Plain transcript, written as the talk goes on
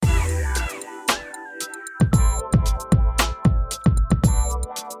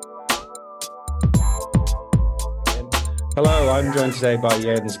I'm joined today by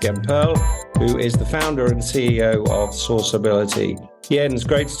Jens Gamperl, who is the founder and CEO of Sourceability. Jens,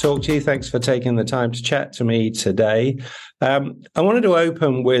 great to talk to you. Thanks for taking the time to chat to me today. I wanted to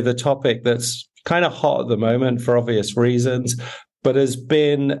open with a topic that's kind of hot at the moment for obvious reasons, but has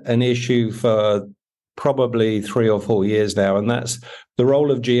been an issue for probably 3 or 4 years now, and that's the role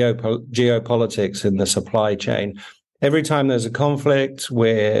of geopolitics in the supply chain. Every time there's a conflict,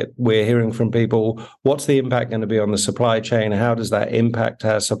 we're hearing from people, what's the impact going to be on the supply chain? How does that impact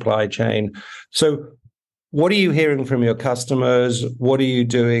our supply chain? So what are you hearing from your customers? What are you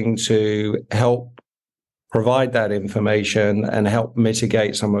doing to help provide that information and help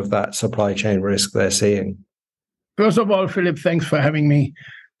mitigate some of that supply chain risk they're seeing? First of all, Philip, thanks for having me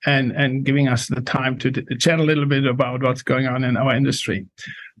and giving us the time to chat a little bit about what's going on in our industry.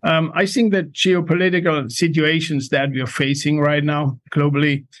 I think that geopolitical situations that we are facing right now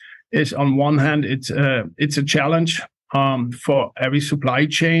globally is, on one hand, it's a challenge for every supply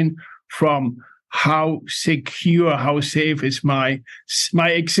chain, from how secure, how safe is my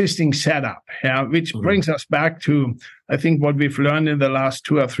existing setup, which brings us back to, I think, what we've learned in the last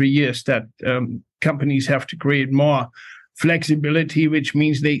 2 or 3 years, that companies have to create more flexibility, which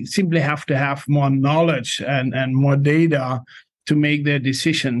means they simply have to have more knowledge and more data to make their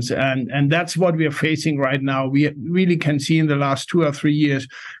decisions. And that's what we are facing right now. We really can see in the last 2 or 3 years,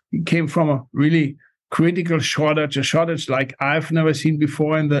 we came from a really critical shortage, a shortage like I've never seen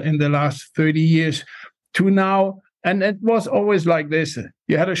before in the last 30 years, to now. And it was always like this.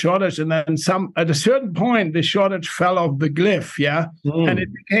 You had a shortage, and then at a certain point, the shortage fell off the cliff, and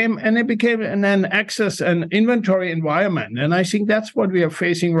it became an excess and inventory environment. And I think that's what we are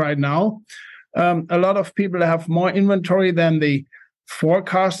facing right now. A lot of people have more inventory than they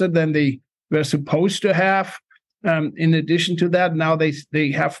forecasted, than they were supposed to have. In addition to that, now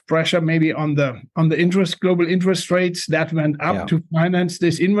they have pressure maybe on the global interest rates that went up to finance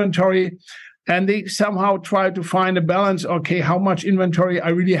this inventory. And they somehow try to find a balance. Okay, how much inventory I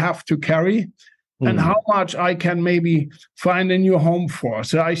really have to carry, and how much I can maybe find a new home for.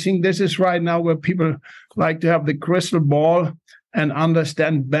 So I think this is right now where people like to have the crystal ball and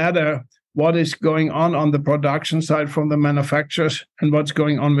understand better what is going on the production side from the manufacturers and what's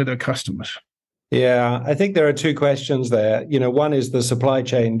going on with their customers. Yeah, I think there are 2 questions there. One is the supply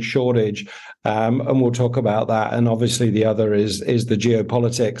chain shortage, and we'll talk about that. And obviously the other is the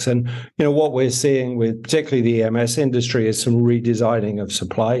geopolitics. And, what we're seeing with particularly the EMS industry is some redesigning of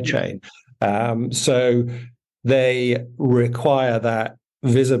supply chain. So they require that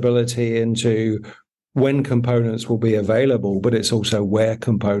visibility into when components will be available, but it's also where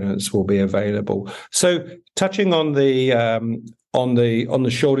components will be available. So touching on the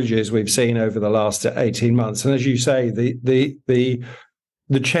shortages we've seen over the last 18 months, and as you say, the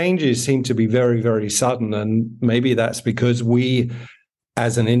changes seem to be very, very sudden, and maybe that's because we,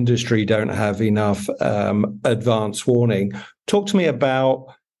 as an industry, don't have enough advance warning. Talk to me about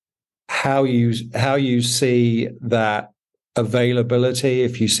how you see that availability,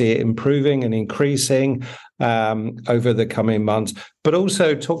 if you see it improving and increasing over the coming months, but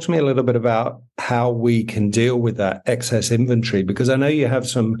also talk to me a little bit about how we can deal with that excess inventory, because I know you have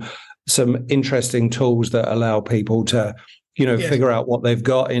some interesting tools that allow people to figure out what they've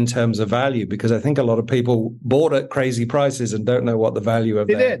got in terms of value, because I think a lot of people bought at crazy prices and don't know what the value of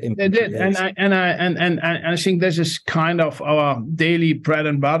their inventory is. And I think this is kind of our daily bread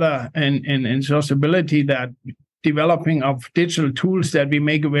and butter in Sourceability, that developing of digital tools that we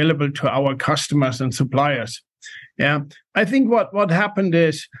make available to our customers and suppliers. I think what happened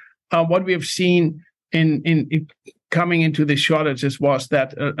is, what we have seen in coming into the shortages was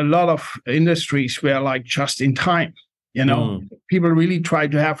that a lot of industries were like just in time. People really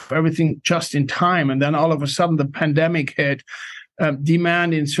tried to have everything just in time, and then all of a sudden the pandemic hit.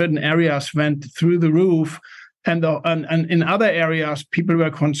 Demand in certain areas went through the roof, and in other areas people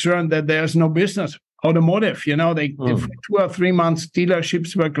were concerned that there's no business. Automotive, they 2 or 3 months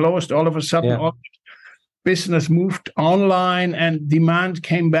dealerships were closed. All of a sudden, all business moved online and demand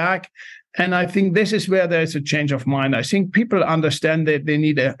came back. And I think this is where there's a change of mind. I think people understand that they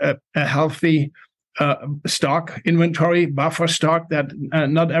need a healthy stock inventory, buffer stock, that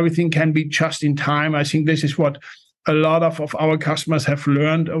not everything can be just in time. I think this is what a lot of our customers have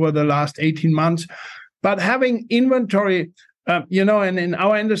learned over the last 18 months. But having inventory, and in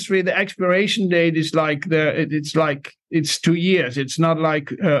our industry, the expiration date is it's 2 years. It's not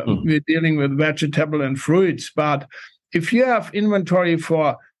like we're dealing with vegetable and fruits. But if you have inventory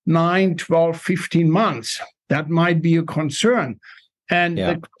for 9, 12, 15 months, that might be a concern. And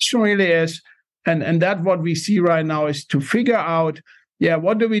the question really is, and that what we see right now is to figure out,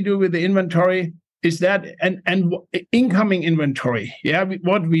 what do we do with the inventory? is that and incoming inventory. Yeah,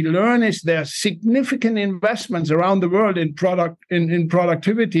 what we learn is there's significant investments around the world in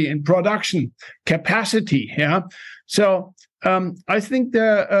productivity, in production capacity. Yeah, so I think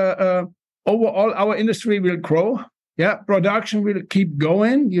the overall our industry will grow. Yeah, production will keep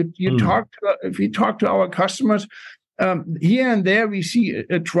going. If you talk to our customers, here and there we see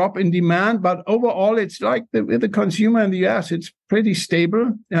a drop in demand, but overall it's like with the consumer in the US, it's pretty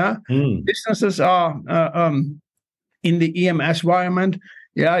stable. Yeah, businesses are in the EMS environment.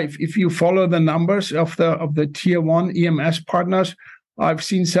 Yeah, if you follow the numbers of the tier one EMS partners, I've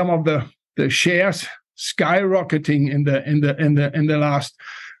seen some of the shares skyrocketing in the last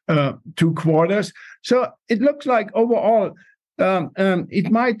 2 quarters. So it looks like overall. It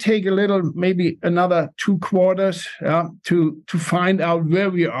might take a little, maybe another 2 quarters to find out where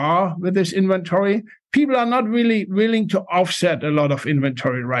we are with this inventory. People are not really willing to offset a lot of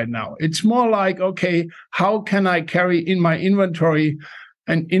inventory right now. It's more like, okay, how can I carry in my inventory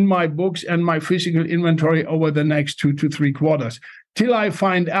and in my books and my physical inventory over the next 2 to 3 quarters till I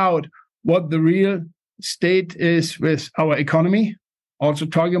find out what the real state is with our economy. Also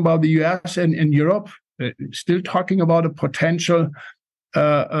talking about the US and Europe. Still talking about a potential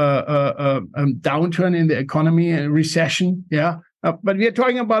downturn in the economy, a recession. Yeah, but we are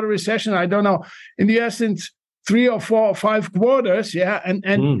talking about a recession. I don't know in the US since 3 or 4 or 5 quarters. Yeah, and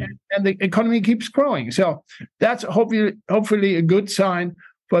the economy keeps growing. So that's hopefully a good sign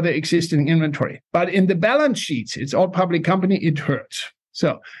for the existing inventory. But in the balance sheets, it's all public company. It hurts.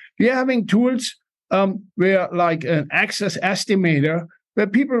 So we are having tools where like an access estimator, where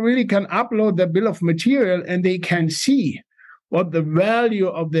people really can upload their bill of material and they can see what the value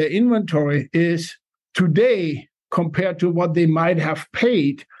of their inventory is today compared to what they might have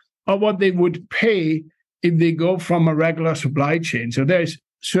paid or what they would pay if they go from a regular supply chain. So there's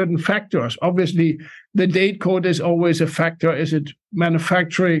certain factors. Obviously, the date code is always a factor. Is it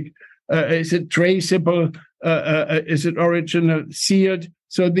manufacturing? Is it traceable? Is it original sealed?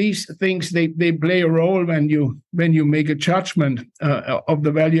 So these things, they play a role when you make a judgment of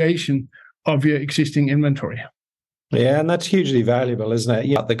the valuation of your existing inventory. Yeah, and that's hugely valuable, isn't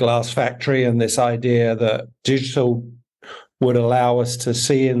it? The glass factory and this idea that digital would allow us to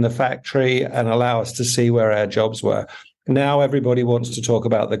see in the factory and allow us to see where our jobs were. Now everybody wants to talk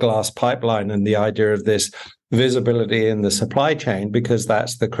about the glass pipeline and the idea of this visibility in the supply chain because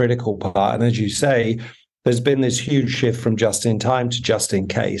that's the critical part. And as you say, there's been this huge shift from just in time to just in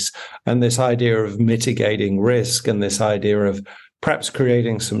case. And this idea of mitigating risk and this idea of perhaps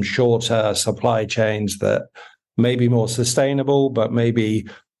creating some shorter supply chains that may be more sustainable, but maybe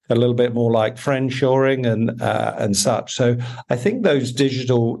a little bit more like friendshoring and such. So I think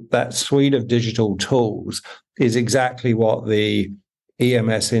that suite of digital tools is exactly what the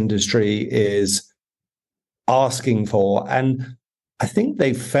EMS industry is asking for. And I think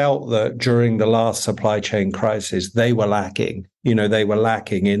they felt that during the last supply chain crisis, they were lacking. They were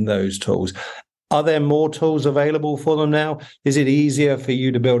lacking in those tools. Are there more tools available for them now? Is it easier for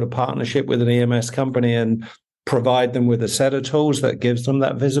you to build a partnership with an EMS company and provide them with a set of tools that gives them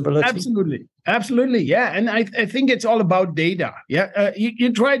that visibility? Absolutely. Yeah. And I think it's all about data. Yeah.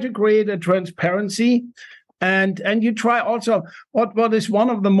 You try to create a transparency. And you try also what is one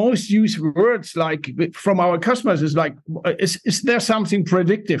of the most used words like from our customers is like, is there something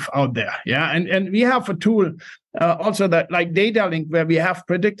predictive out there? Yeah. And we have a tool also that like Data Link, where we have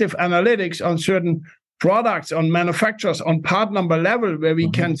predictive analytics on certain products, on manufacturers, on part number level, where we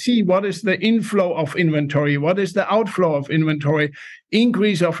can see what is the inflow of inventory, what is the outflow of inventory,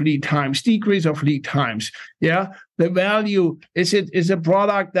 increase of lead times, decrease of lead times. Yeah, the value, is a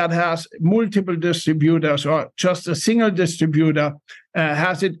product that has multiple distributors or just a single distributor?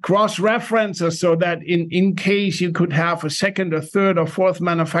 Has it cross-references so that in case you could have a second or third or fourth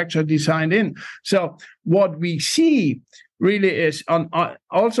manufacturer designed in? So what we see really is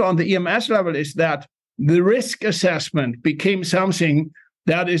also on the EMS level is that the risk assessment became something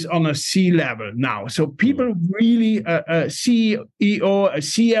that is on a C level now. So people really, a CEO, a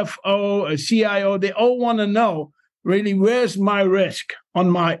CFO, a CIO, they all want to know really where's my risk on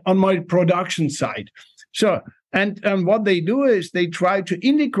my production side. So and what they do is they try to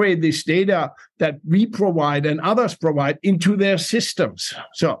integrate this data that we provide and others provide into their systems.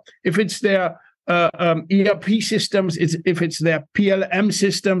 So if it's their ERP systems, if it's their PLM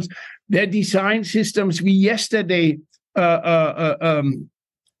systems, their design systems. We yesterday it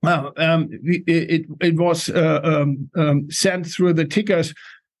was sent through the tickers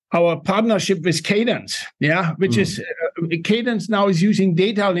our partnership with Cadence, which is Cadence now is using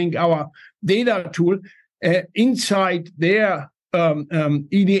Data Link, our data tool, inside their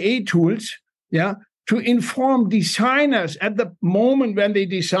EDA tools, to inform designers at the moment when they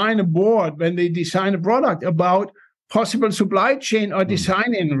design a board, when they design a product, about possible supply chain or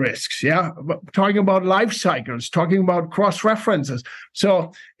design-in risks, talking about life cycles, talking about cross-references.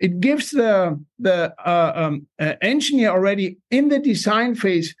 So it gives the engineer already in the design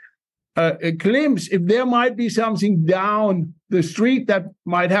phase a glimpse if there might be something down the street that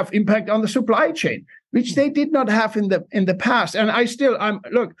might have impact on the supply chain, which they did not have in the past. And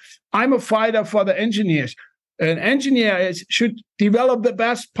I'm a fighter for the engineers. An engineer should develop the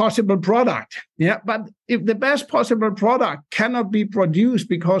best possible product. But if the best possible product cannot be produced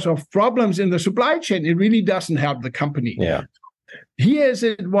because of problems in the supply chain, it really doesn't help the company. Here is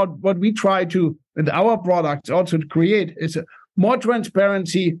what we try to, with our products, also to create is more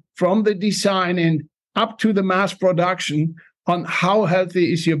transparency from the design and up to the mass production on how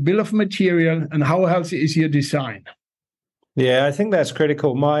healthy is your bill of material and how healthy is your design. Yeah, I think that's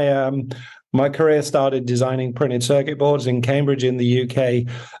critical. My career started designing printed circuit boards in Cambridge in the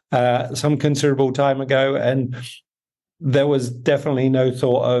UK some considerable time ago, and there was definitely no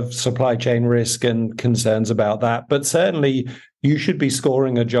thought of supply chain risk and concerns about that. But certainly you should be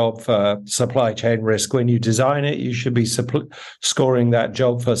scoring a job for supply chain risk when you design it. You should be scoring that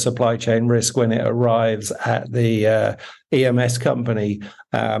job for supply chain risk when it arrives at the EMS company.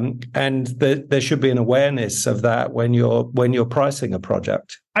 And there should be an awareness of that when you're pricing a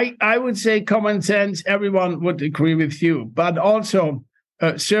project. I would say common sense, everyone would agree with you, but also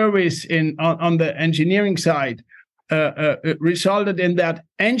service on the engineering side resulted in that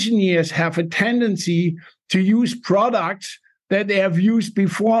engineers have a tendency to use products that they have used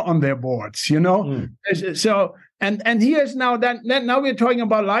before on their boards, So and here's now now we're talking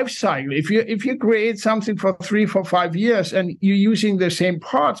about life cycle. If you create something for 3, 4, 5 years and you're using the same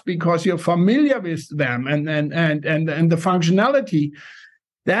parts because you're familiar with them and the functionality,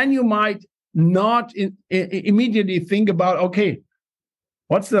 then you might not immediately think about, okay,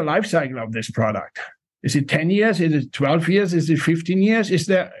 what's the life cycle of this product? Is it 10 years? Is it 12 years? Is it 15 years? Is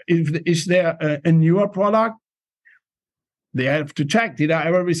there a newer product? They have to check, did I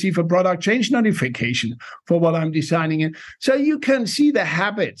ever receive a product change notification for what I'm designing in? So you can see the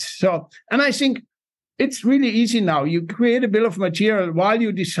habits. And I think it's really easy now. You create a bill of material while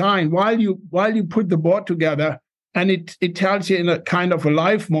you design, while you put the board together, and it tells you in a kind of a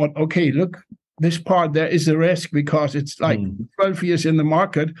live mode, okay, look, this part, there is a risk because it's like 12 years in the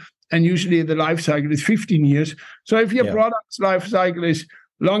market, and usually the life cycle is 15 years. So if your product's life cycle is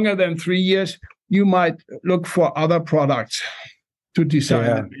longer than 3 years, you might look for other products to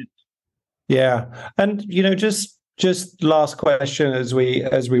design. Yeah. And, just last question as we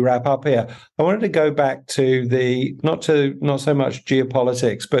wrap up here. I wanted to go back to not so much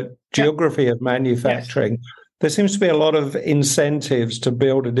geopolitics, but geography of manufacturing. Yes. There seems to be a lot of incentives to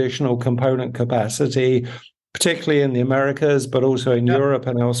build additional component capacity, particularly in the Americas, but also in Europe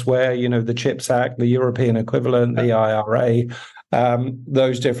and elsewhere. The CHIPS Act, the European equivalent, the IRA,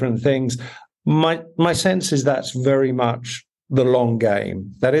 those different things. My sense is that's very much the long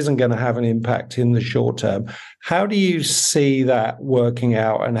game. That isn't going to have an impact in the short term. How do you see that working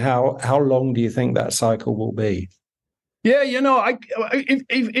out, and how long do you think that cycle will be? Yeah,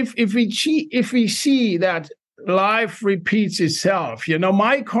 if we see that life repeats itself,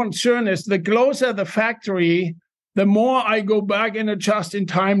 my concern is the closer the factory, the more I go back in a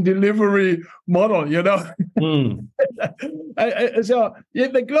just-in-time delivery model, So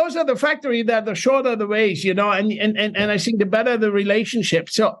the closer the factory, the shorter the ways, and I think the better the relationship.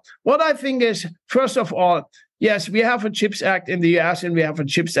 So what I think is, first of all, yes, we have a CHIPS Act in the US and we have a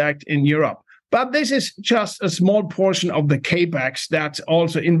CHIPS Act in Europe. But this is just a small portion of the CapEx that's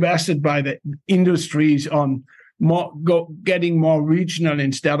also invested by the industries on getting more regional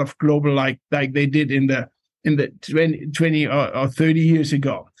instead of global, like they did in the 20 or 30 years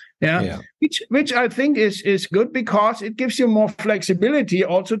ago. Which I think is good because it gives you more flexibility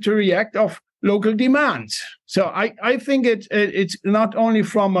also to react of local demands. So I think it's not only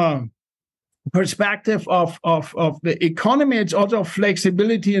from a perspective of the economy, it's also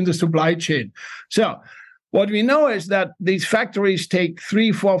flexibility in the supply chain. So what we know is that these factories take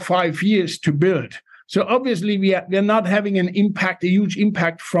 3, 4, 5 years to build. So obviously we are not having a huge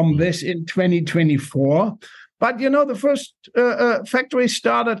impact from this in 2024. But, the first factory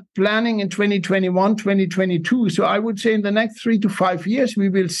started planning in 2021, 2022. So I would say in the next 3 to 5 years, we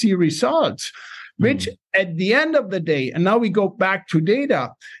will see results, which at the end of the day, and now we go back to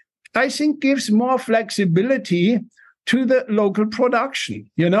data, I think gives more flexibility to the local production,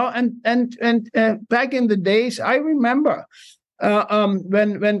 and back in the days, I remember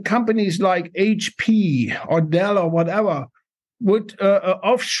when companies like HP or Dell or whatever would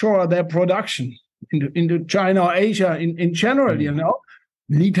offshore their production into China or Asia in general,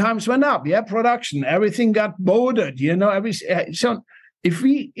 lead times went up. Production, everything got boarded. So if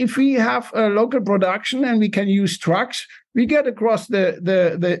we have a local production and we can use trucks, we get across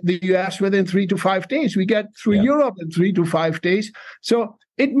the US within 3 to 5 days. We get through Europe in 3 to 5 days. So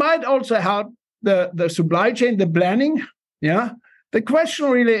it might also help the supply chain, the planning. The question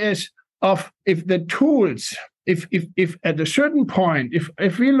really is of if the tools, if at a certain point,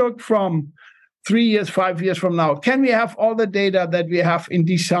 if we look from 3 years, 5 years from now, can we have all the data that we have in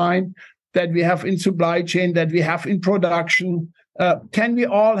design, that we have in supply chain, that we have in production? Can we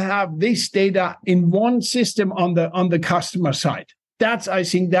all have this data in one system on the customer side? I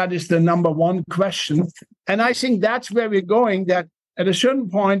think that is the number one question. And I think that's where we're going, that at a certain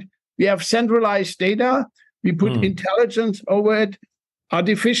point, we have centralized data, we put intelligence over it,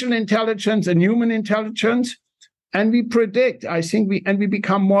 artificial intelligence and human intelligence, and we predict. I think we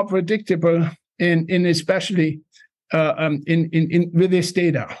become more predictable in especially in with this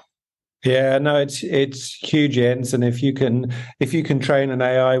data. Yeah, no, it's huge, Jens. And if you can train an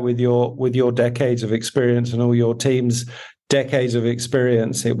AI with your decades of experience and all your team's decades of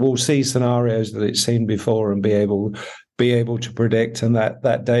experience, it will see scenarios that it's seen before and be able to predict, and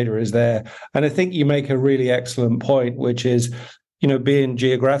that data is there. And I think you make a really excellent point, which is, being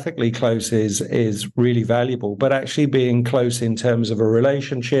geographically close is really valuable, but actually being close in terms of a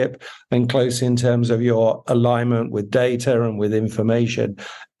relationship and close in terms of your alignment with data and with information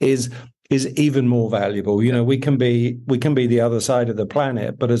is even more valuable. We can be the other side of the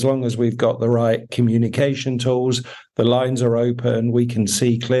planet, but as long as we've got the right communication tools, the lines are open, we can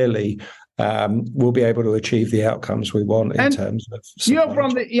see clearly, we'll be able to achieve the outcomes we want in terms of. You're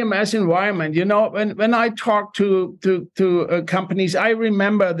from the EMS environment. When I talk to companies, I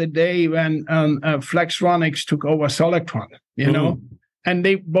remember the day when Flextronics took over Solectron. And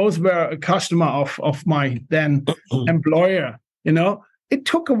they both were a customer of my then employer. It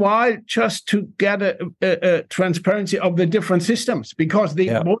took a while just to get a transparency of the different systems, because they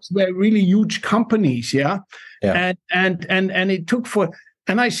both were really huge companies. And it took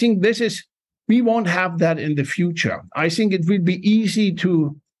and I think we won't have that in the future. I think it will be easy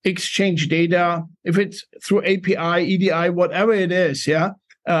to exchange data if it's through API, EDI, whatever it is.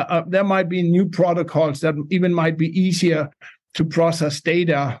 There might be new protocols that even might be easier to process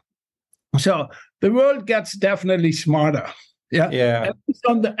data. So the world gets definitely smarter.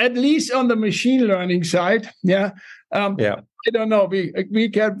 At least on the machine learning side. I don't know. We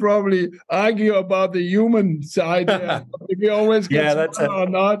can probably argue about the human side. If we always get smarter or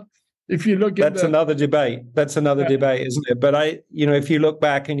not. If you look at another debate. That's another debate, isn't it? But if you look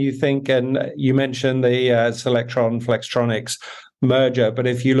back and you think, and you mentioned the Solectron Flextronics merger, but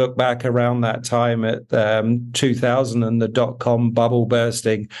if you look back around that time at 2000 and the dot-com bubble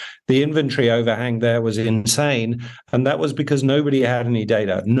bursting, the inventory overhang there was insane, and that was because nobody had any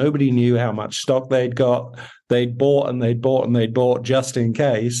data. Nobody knew how much stock they'd got. They'd bought and they'd bought and they'd bought just in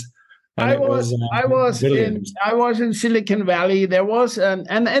case. I was in Silicon Valley. There was and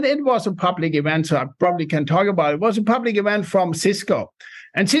it was a public event, so I probably can talk about it. It was a public event from Cisco,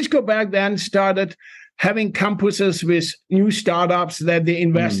 and Cisco back then started having campuses with new startups that they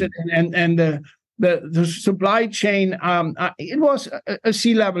invested in, and the supply chain. It was a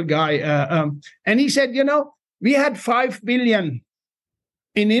C-level guy, and he said, we had 5 billion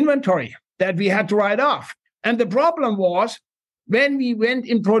in inventory that we had to write off, and the problem was, when we went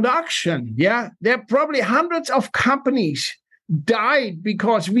in production, there are probably hundreds of companies died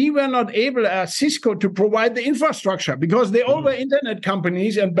because we were not able as Cisco to provide the infrastructure, because they all were internet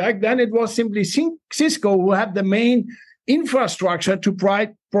companies. And back then it was simply Cisco who had the main infrastructure to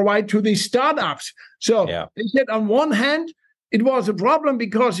provide to these startups. So they said, on one hand, it was a problem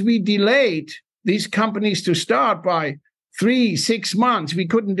because we delayed these companies to start by 3-6 months. We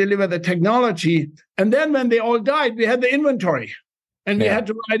couldn't deliver the technology. And then when they all died, we had the inventory and we had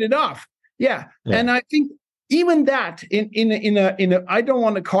to write it off. And I think even that in a I don't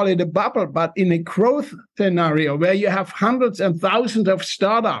want to call it a bubble, but in a growth scenario where you have hundreds and thousands of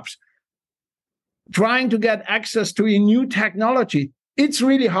startups trying to get access to a new technology, it's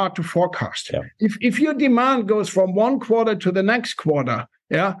really hard to forecast. If your demand goes from one quarter to the next quarter,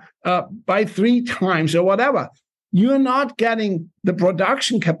 by 3 times or whatever, you're not getting the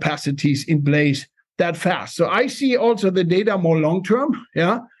production capacities in place that fast. So I see also the data more long-term,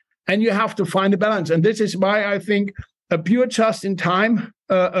 and you have to find a balance. And this is why I think a pure just-in-time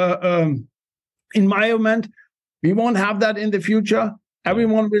environment, we won't have that in the future.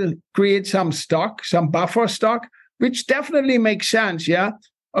 Everyone will create some stock, some buffer stock, which definitely makes sense,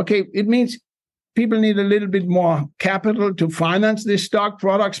 Okay, it means people need a little bit more capital to finance this stock.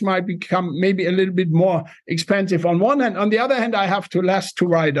 Products might become maybe a little bit more expensive on one hand. On the other hand, I have to less to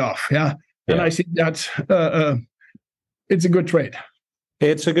write off. Yeah. And I think that's it's a good trade.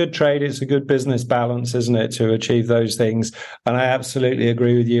 It's a good trade. It's a good business balance, isn't it, to achieve those things? And I absolutely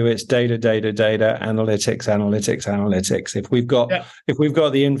agree with you. It's data, analytics. If we've got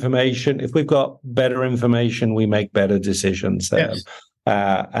the information, if we've got better information, we make better decisions there. Yes.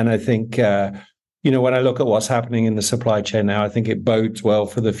 And I think when I look at what's happening in the supply chain now, I think it bodes well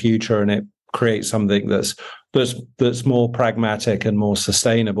for the future, and it creates something that's more pragmatic and more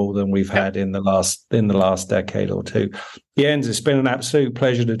sustainable than we've had in the last decade or two. Jens, it's been an absolute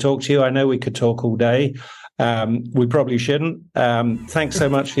pleasure to talk to you. I know we could talk all day. We probably shouldn't. Thanks so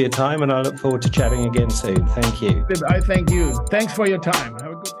much for your time, and I look forward to chatting again soon. Thank you. I thank you. Thanks for your time.